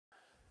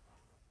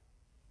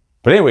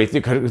But anyway,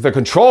 the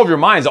control of your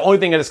mind is the only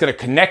thing that is going to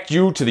connect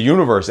you to the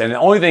universe, and the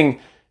only thing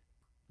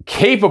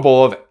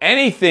capable of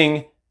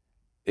anything.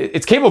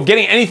 It's capable of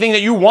getting anything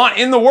that you want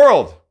in the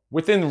world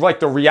within like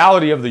the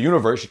reality of the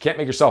universe. You can't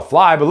make yourself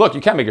fly, but look,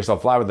 you can make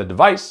yourself fly with a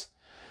device.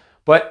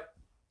 But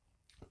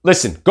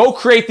listen, go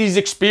create these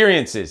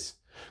experiences.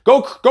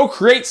 Go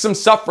create some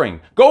suffering.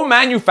 Go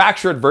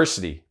manufacture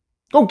adversity.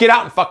 Go get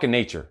out in fucking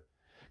nature.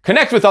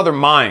 Connect with other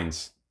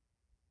minds.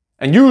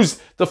 And use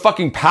the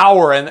fucking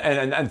power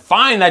and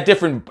find that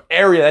different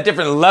area, that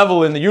different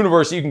level in the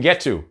universe you can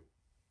get to.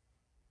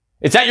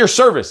 It's at your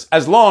service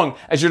as long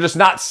as you're just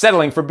not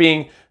settling for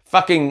being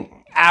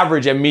fucking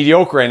average and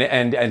mediocre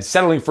and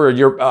settling for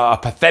your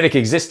pathetic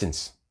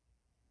existence.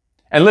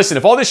 And listen,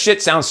 if all this shit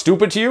sounds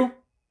stupid to you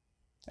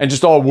and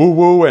just all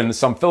woo-woo and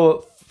some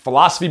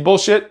philosophy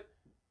bullshit,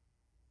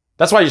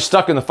 that's why you're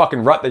stuck in the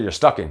fucking rut that you're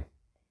stuck in.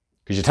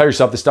 Because you tell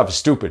yourself this stuff is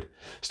stupid.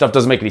 Stuff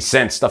doesn't make any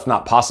sense. Stuff's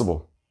not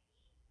possible.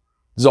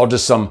 This is all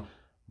just some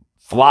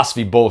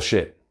philosophy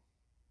bullshit.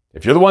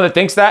 If you're the one that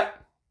thinks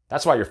that,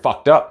 that's why you're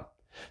fucked up.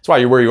 That's why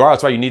you're where you are.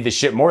 That's why you need this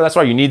shit more. That's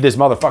why you need this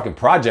motherfucking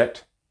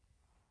project.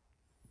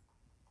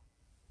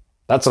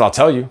 That's what I'll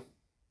tell you.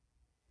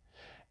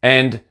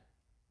 And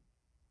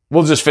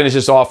we'll just finish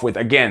this off with,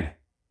 again,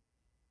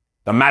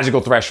 the magical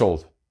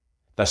threshold.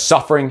 The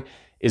suffering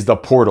is the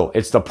portal.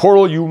 It's the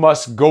portal you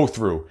must go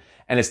through.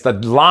 And it's the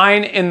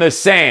line in the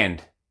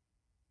sand.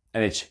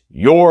 And it's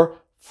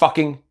your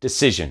fucking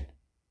decision.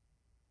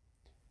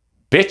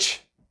 Bitch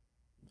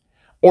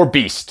or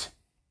beast?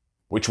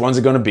 Which one's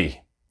it gonna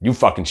be? You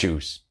fucking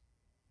choose.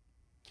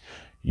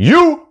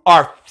 You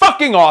are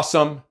fucking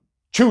awesome.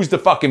 Choose the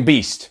fucking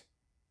beast.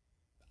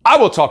 I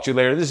will talk to you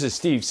later. This is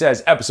Steve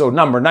Says, episode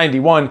number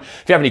 91.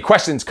 If you have any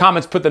questions,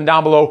 comments, put them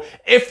down below.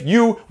 If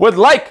you would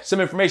like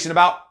some information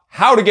about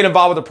how to get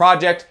involved with the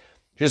project,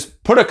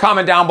 just put a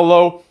comment down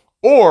below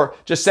or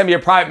just send me a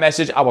private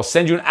message. I will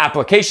send you an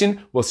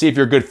application. We'll see if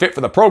you're a good fit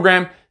for the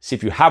program. See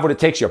if you have what it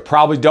takes. You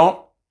probably don't.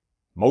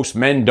 Most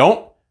men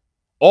don't.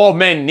 All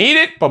men need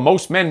it, but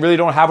most men really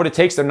don't have what it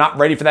takes. They're not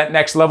ready for that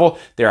next level.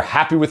 They're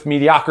happy with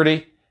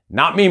mediocrity.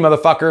 Not me,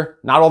 motherfucker.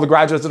 Not all the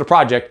graduates of the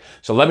project.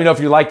 So let me know if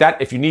you like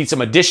that. If you need some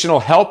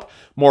additional help,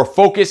 more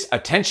focus,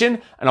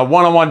 attention, on a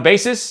one-on-one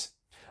basis,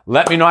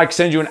 let me know. I can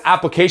send you an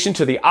application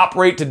to the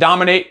Operate to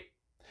Dominate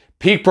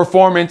Peak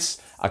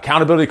Performance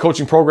Accountability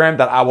Coaching Program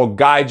that I will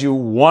guide you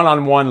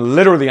one-on-one,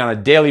 literally on a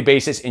daily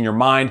basis in your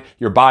mind,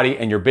 your body,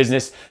 and your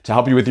business to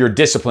help you with your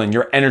discipline,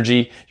 your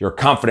energy, your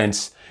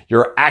confidence,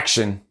 your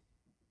action,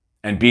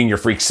 and being your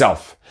freak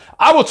self.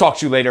 I will talk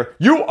to you later.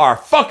 You are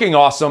fucking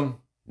awesome.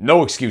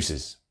 No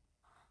excuses.